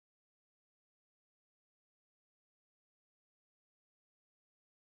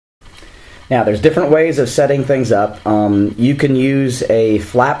Now, there's different ways of setting things up. You can use a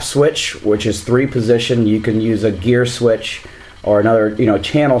flap switch, which is 3-position. You can use a gear switch or another,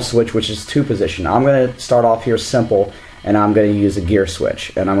 channel switch, which is 2-position. I'm going to start off here simple, and I'm going to use a gear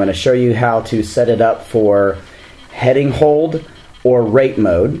switch. And I'm going to show you how to set it up for heading hold or rate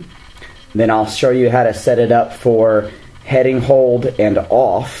mode. Then I'll show you how to set it up for heading hold and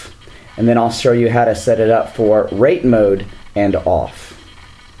off. And then I'll show you how to set it up for rate mode and off.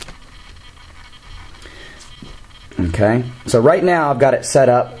 Okay, so right now I've got it set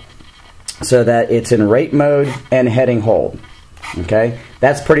up so that it's in rate mode and heading hold. Okay,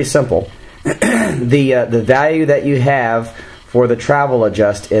 that's pretty simple. The value that you have for the travel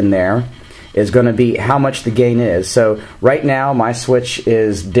adjust in there is going to be how much the gain is. So right now my switch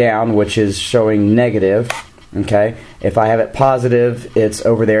is down, which is showing negative. Okay, if I have it positive, it's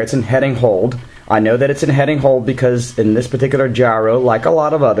over there. It's in heading hold. I know that it's in heading hold because in this particular gyro, like a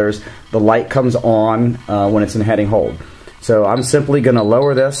lot of others, the light comes on when it's in heading hold. So I'm simply going to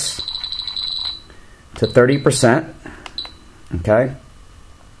lower this to 30%. Okay,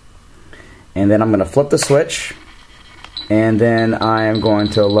 and then I'm going to flip the switch, and then I am going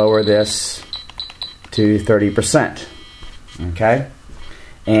to lower this to 30%. Okay,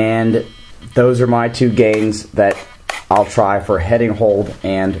 and those are my two gains that I'll try for heading hold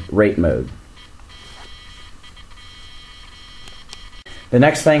and rate mode. The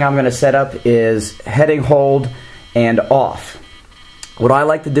next thing I'm going to set up is heading hold and off. What I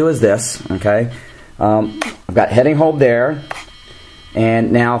like to do is this, okay? I've got heading hold there,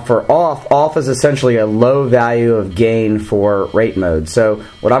 and now for off is essentially a low value of gain for rate mode. So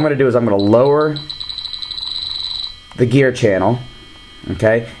what I'm going to do is I'm going to lower the gear channel,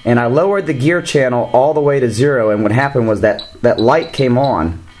 okay? And I lowered the gear channel all the way to 0, and what happened was that light came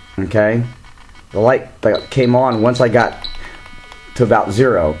on, okay? The light came on once I got to about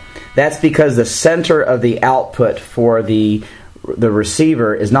 0. That's because the center of the output for the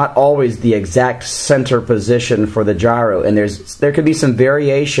receiver is not always the exact center position for the gyro, and there could be some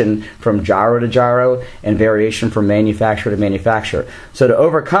variation from gyro to gyro and variation from manufacturer to manufacturer. So to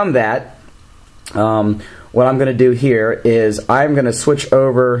overcome that, what I'm going to do here is I'm going to switch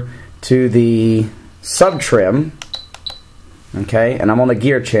over to the sub trim, okay, and I'm on the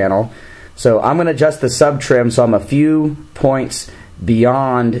gear channel. So I'm going to adjust the sub trim so I'm a few points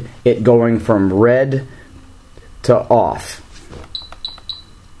beyond it going from red to off.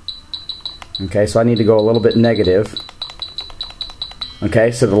 Okay, so I need to go a little bit negative.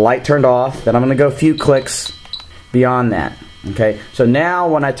 Okay, so the light turned off, then I'm going to go a few clicks beyond that. Okay, so now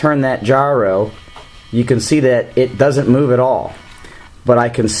when I turn that gyro, you can see that it doesn't move at all, but I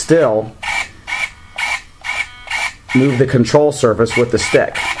can still move the control surface with the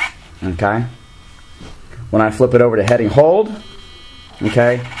stick. Okay, when I flip it over to heading hold,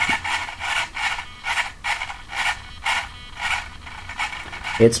 okay,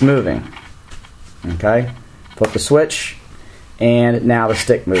 it's moving. Okay, flip the switch, and now the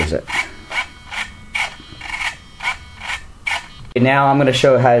stick moves it. Now I'm going to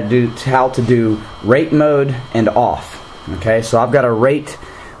show how to do rate mode and off. Okay, so I've got a rate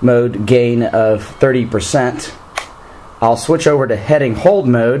mode gain of 30%. I'll switch over to heading hold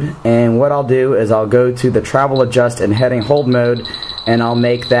mode, and what I'll do is I'll go to the travel adjust and heading hold mode, and I'll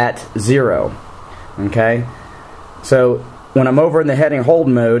make that 0. Okay, so when I'm over in the heading hold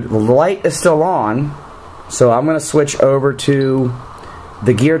mode, the light is still on, so I'm going to switch over to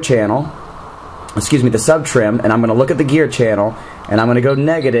the gear channel, excuse me, the sub trim, and I'm going to look at the gear channel, and I'm going to go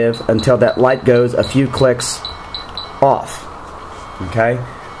negative until that light goes a few clicks off. Okay,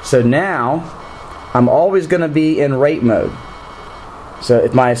 so now I'm always going to be in rate mode. So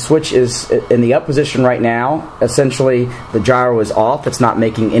if my switch is in the up position right now, essentially the gyro is off. It's not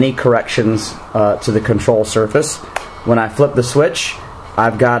making any corrections to the control surface. When I flip the switch,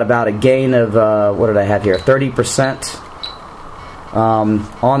 I've got about a gain of, what did I have here, 30%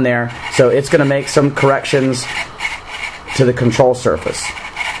 on there. So it's going to make some corrections to the control surface.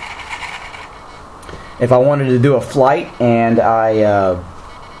 If I wanted to do a flight and I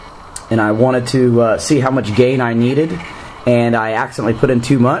wanted to see how much gain I needed, and I accidentally put in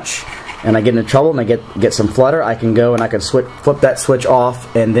too much, and I get into trouble and I get some flutter, I can go and I can flip that switch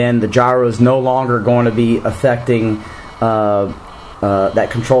off, and then the gyro is no longer going to be affecting that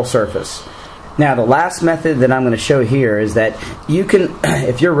control surface. Now the last method that I'm going to show here is that you can,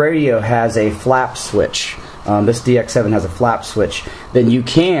 if your radio has a flap switch, this DX7 has a flap switch, then you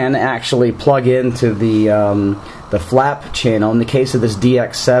can actually plug into the flap channel. In the case of this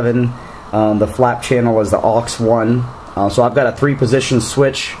DX7, the flap channel is the aux1. So I've got a 3-position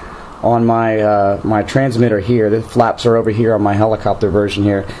switch on my my transmitter here. The flaps are over here on my helicopter version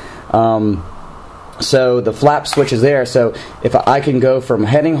here. So the flap switch is there, so if I can go from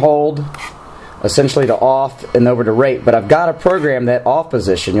heading hold essentially to off and over to rate, but I've got to program that off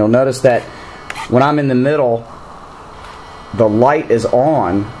position. You'll notice that when I'm in the middle, the light is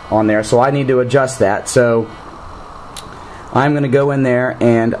on there, so I need to adjust that. So I'm going to go in there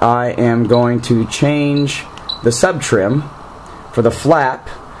and I am going to change the sub trim for the flap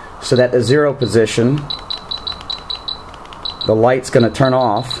so that the 0 position, the light's going to turn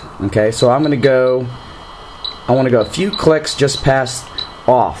off. Okay, so I'm going to go, I want to go a few clicks just past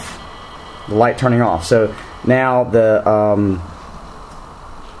off, the light turning off. So now the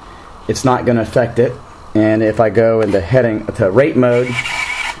it's not going to affect it. And if I go into rate mode,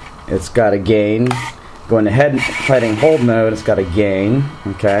 it's got a gain. Go into heading hold mode, it's got a gain.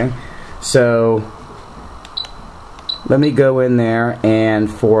 Okay, so let me go in there,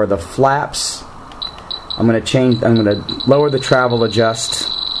 and for the flaps, I'm going to lower the travel adjust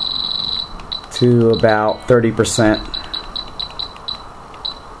to about 30%.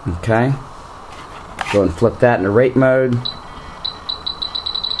 Okay, go and flip that into rate mode.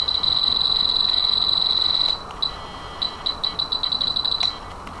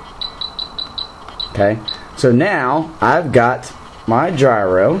 Okay, so now I've got my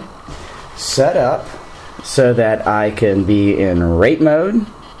gyro set up so that I can be in rate mode,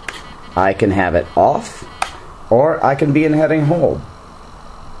 I can have it off, or I can be in heading hold.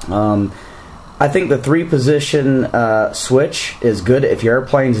 I think the 3-position switch is good if your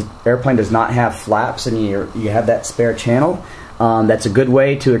airplane does not have flaps and you have that spare channel. That's a good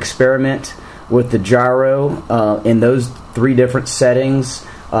way to experiment with the gyro in those 3 different settings.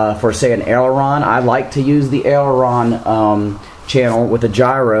 For say an aileron, I like to use the aileron channel with a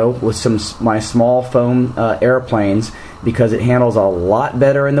gyro with my small foam airplanes because it handles a lot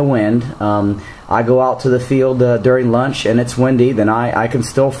better in the wind. I go out to the field during lunch and it's windy, then I can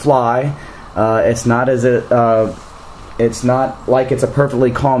still fly. It's not like it's a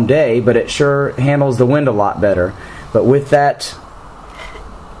perfectly calm day, but it sure handles the wind a lot better. But with that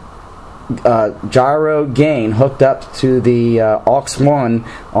gyro gain hooked up to the aux1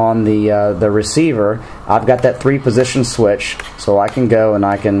 on the receiver, I've got that 3-position switch, so I can go and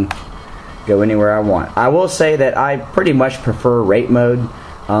I can go anywhere I want. I will say that I pretty much prefer rate mode.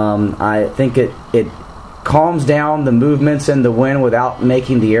 I think it calms down the movements in the wind without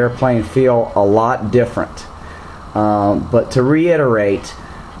making the airplane feel a lot different. But to reiterate,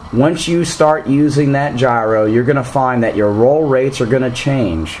 once you start using that gyro, you're going to find that your roll rates are going to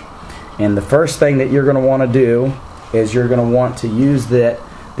change. And the first thing that you're going to want to do is you're going to want to use the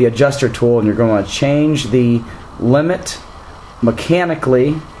adjuster tool, and you're going to change the limit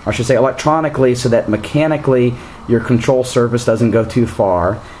mechanically, or I should say electronically, so that mechanically your control surface doesn't go too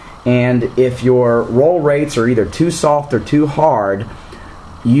far. And if your roll rates are either too soft or too hard,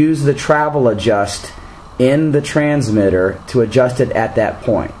 use the travel adjust in the transmitter to adjust it at that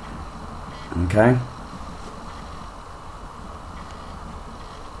point. Okay?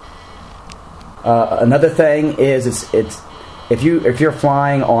 Another thing is if you're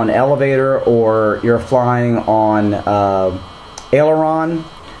flying on elevator or you're flying on aileron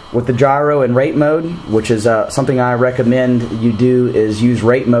with the gyro in rate mode, which is something I recommend you do, is use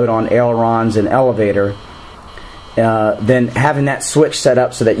rate mode on ailerons and elevator. Then having that switch set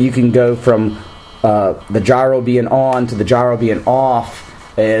up so that you can go from the gyro being on to the gyro being off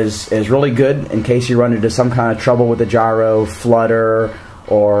is really good in case you run into some kind of trouble with the gyro, flutter,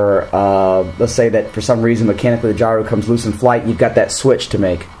 or let's say that for some reason mechanically the gyro comes loose in flight. You've got that switch to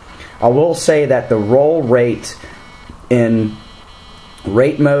make. I will say that the roll rate in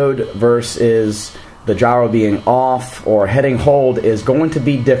rate mode versus the gyro being off or heading hold is going to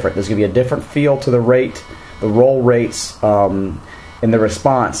be different. There's going to be a different feel to the roll rates in the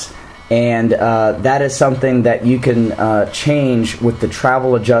response, and that is something that you can change with the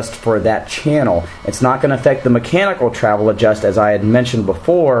travel adjust for that channel. It's not going to affect the mechanical travel adjust as I had mentioned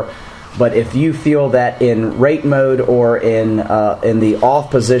before, but if you feel that in rate mode or in the off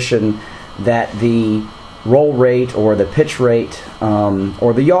position that the roll rate or the pitch rate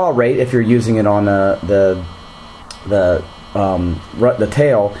or the yaw rate, if you're using it on the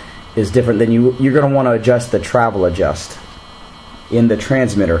tail, is different, then you're going to want to adjust the travel adjust in the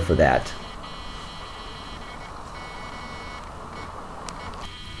transmitter for that.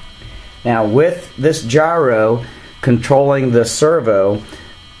 Now with this gyro controlling the servo,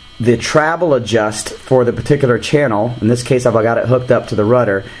 the travel adjust for the particular channel, in this case I've got it hooked up to the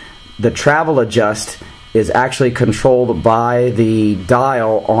rudder, the travel adjust is actually controlled by the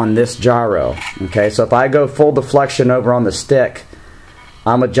dial on this gyro. Okay, so if I go full deflection over on the stick,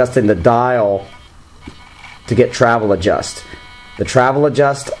 I'm adjusting the dial to get travel adjust. The travel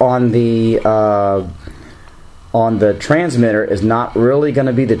adjust on the transmitter is not really going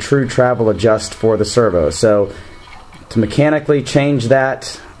to be the true travel adjust for the servo. So to mechanically change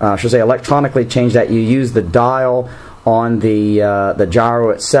that, I should say electronically change that, you use the dial on the gyro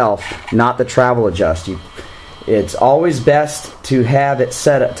itself, not the travel adjust. It's always best to have it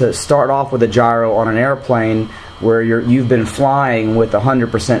set up to start off with a gyro on an airplane where you've been flying with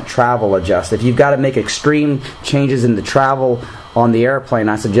 100% travel adjust. If you've got to make extreme changes in the travel on the airplane,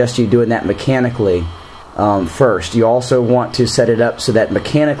 I suggest you doing that mechanically first. You also want to set it up so that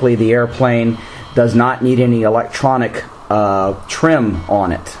mechanically the airplane does not need any electronic trim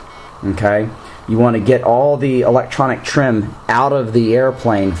on it. Okay? You want to get all the electronic trim out of the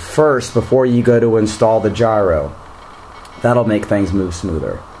airplane first before you go to install the gyro. That'll make things move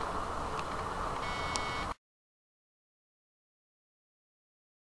smoother.